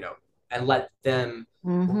 you know, and let them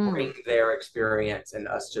Mm-hmm. bring their experience and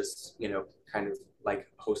us just, kind of like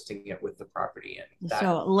hosting it with the property. And that,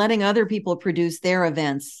 So letting other people produce their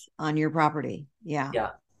events on your property. Yeah. yeah,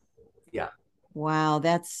 yeah, Wow.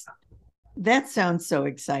 That sounds so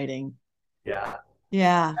exciting. yeah.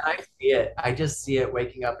 Yeah. And I see it. I just see it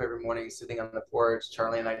waking up every morning, sitting on the porch,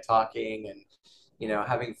 Charlie and I talking, and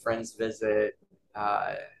having friends visit,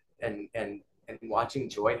 uh, and watching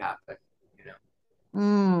joy happen. You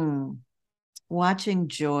know. Watching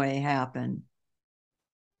joy happen.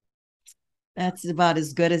 That's about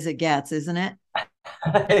as good as it gets, isn't it?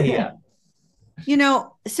 Yeah.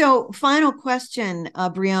 So final question,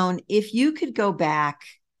 Brionne, if you could go back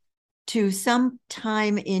to some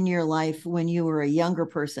time in your life when you were a younger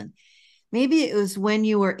person, maybe it was when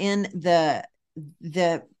you were in the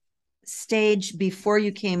stage before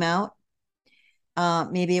you came out.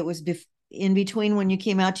 Maybe it was in between when you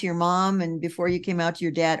came out to your mom and before you came out to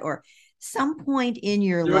your dad, or some point in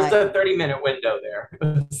your There was life. a 30-minute window there.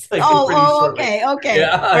 It's like a pretty Oh, short okay, window. okay.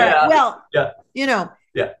 Yeah, All right. yeah, Well, yeah, you know,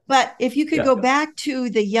 yeah, but if you could yeah. go back to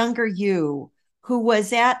the younger you who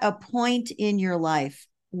was at a point in your life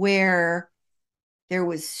where there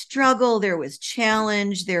was struggle, there was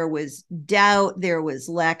challenge, there was doubt, there was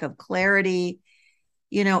lack of clarity,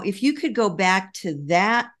 if you could go back to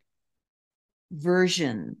that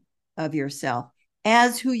version of yourself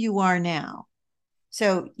as who you are now.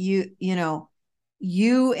 So you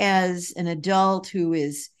as an adult who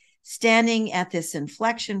is standing at this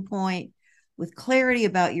inflection point with clarity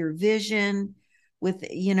about your vision, with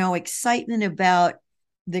excitement about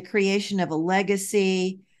the creation of a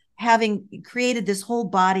legacy, having created this whole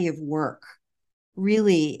body of work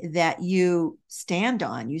really that you stand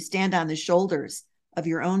on. You stand on the shoulders of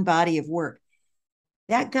your own body of work.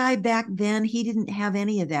 That guy back then, he didn't have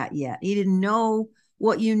any of that yet. He didn't know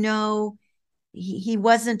what you know. He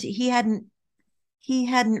wasn't, he hadn't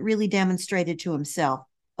really demonstrated to himself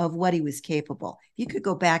of what he was capable. If you could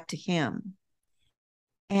go back to him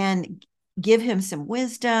and give him some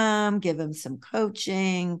wisdom, give him some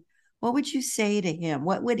coaching, what would you say to him?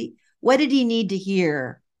 What did he need to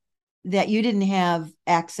hear that you didn't have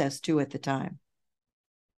access to at the time?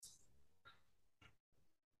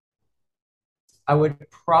 I would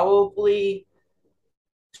probably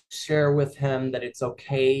share with him that it's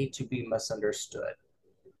okay to be misunderstood.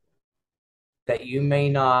 That you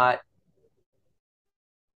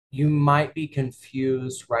might be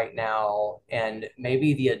confused right now, and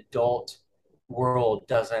maybe the adult world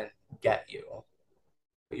doesn't get you.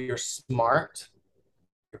 But you're smart,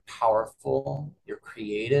 you're powerful, you're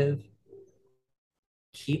creative.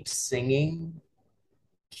 Keep singing,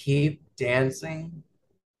 keep dancing.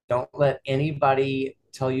 Don't let anybody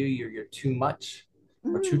tell you you're too much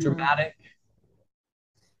or too Mm. dramatic.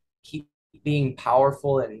 Keep being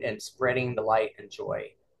powerful and spreading the light and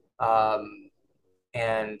joy. Um,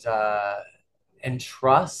 and and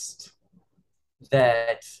trust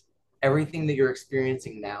that everything that you're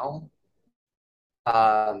experiencing now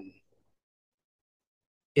um,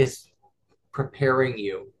 is preparing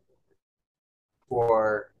you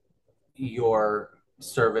for your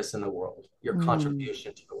service in the world, your Mm.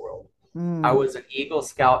 contribution to the world. I Mm. was an Eagle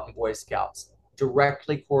Scout and Boy Scouts,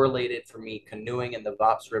 directly correlated for me canoeing in the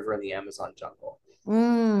Vops River in the Amazon jungle.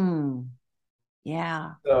 Mm.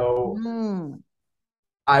 Yeah. So Mm.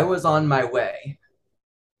 I was on my way,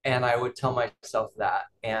 and I would tell myself that.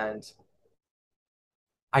 And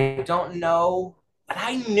I don't know, but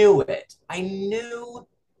I knew it. I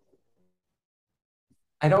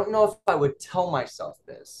don't know if I would tell myself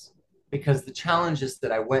this because the challenges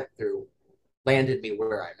that I went through landed me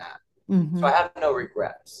where I'm at. So I Mm-hmm. have no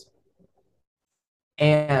regrets.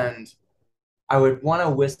 And I would want to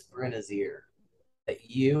whisper in his ear that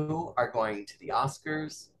you are going to the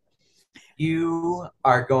Oscars. You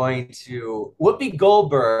are going to Whoopi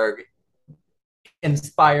Goldberg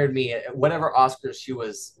inspired me at whatever Oscars she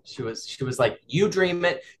was like, you dream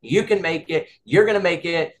it, you can make it, you're gonna make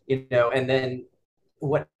it, and then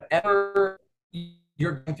whatever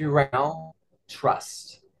you're going through right now,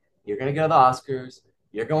 trust. You're gonna go to the Oscars,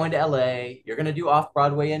 you're going to LA, you're gonna do off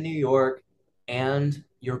Broadway in New York, and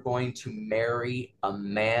you're going to marry a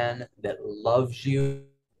man that loves you,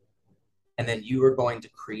 and then you are going to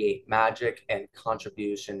create magic and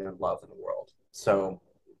contribution and love in the world. So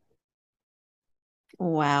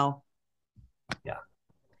Wow. yeah.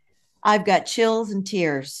 I've got chills and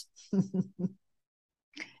tears.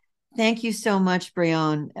 Thank you so much,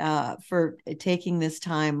 Brionne, for taking this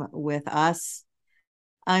time with us.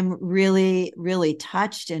 I'm really, really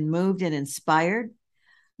touched and moved and inspired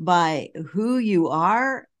by who you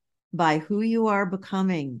are, by who you are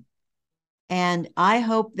becoming. And I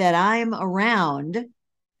hope that I'm around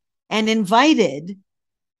and invited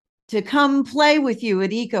to come play with you at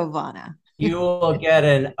Ecovana. You will get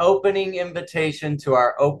an opening invitation to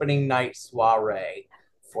our opening night soiree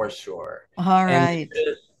for sure. All And right.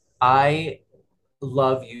 I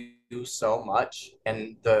love you so much,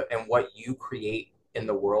 and what you create in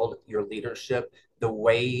the world, your leadership, the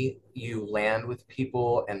way you land with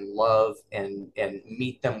people and love and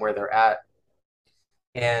meet them where they're at.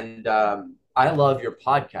 And I love your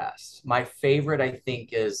podcast. My favorite, I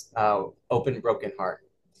think, is Open Broken Heart.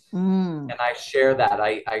 Mm. And I share that.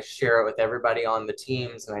 I share it with everybody on the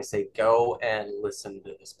teams, and I say, go and listen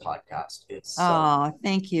to this podcast. It's so Oh,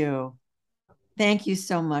 thank you. Thank you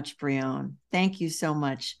so much, Brionne. Thank you so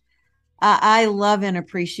much. I love and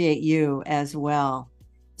appreciate you as well.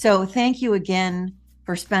 So thank you again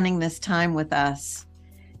for spending this time with us.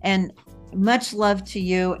 And much love to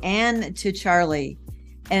you and to Charlie.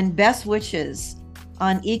 And best wishes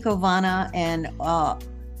on Ecovana and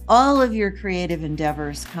all of your creative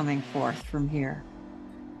endeavors coming forth from here.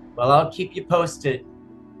 well. I'll keep you posted.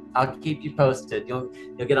 I'll keep you posted. You'll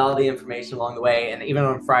get all the information along the way, and even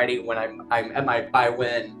on Friday when I'm at my by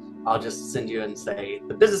win, I'll just send you and say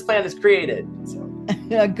the business plan is created. So.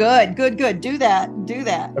 Good. Do that.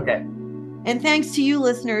 Okay. And thanks to you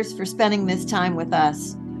listeners for spending this time with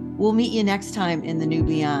us. We'll meet you next time in the New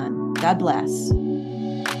Beyond. God bless.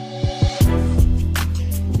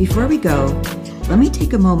 Before we go, let me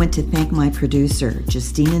take a moment to thank my producer,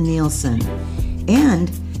 Justina Nielsen, and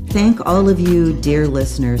thank all of you, dear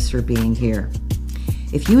listeners, for being here.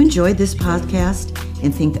 If you enjoyed this podcast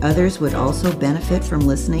and think others would also benefit from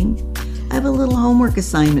listening, I have a little homework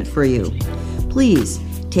assignment for you. Please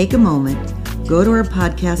take a moment, go to our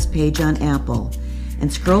podcast page on Apple,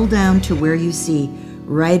 and scroll down to where you see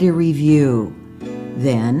Write a Review.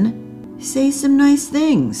 Then say some nice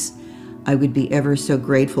things. I would be ever so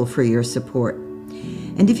grateful for your support.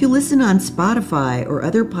 And if you listen on Spotify or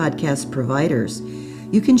other podcast providers,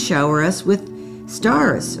 you can shower us with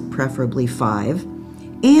stars, preferably 5,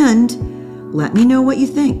 and let me know what you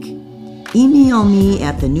think. Email me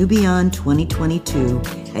at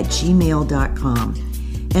thenewbeyond2022@gmail.com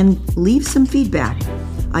and leave some feedback.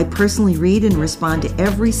 I personally read and respond to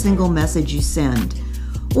every single message you send.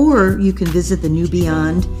 Or you can visit The New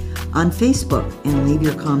Beyond on Facebook and leave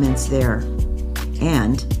your comments there.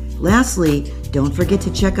 And lastly, don't forget to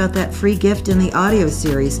check out that free gift in the audio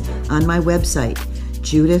series on my website,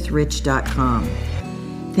 judithrich.com.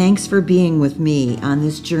 Thanks for being with me on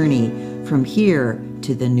this journey from here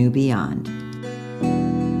to the New Beyond.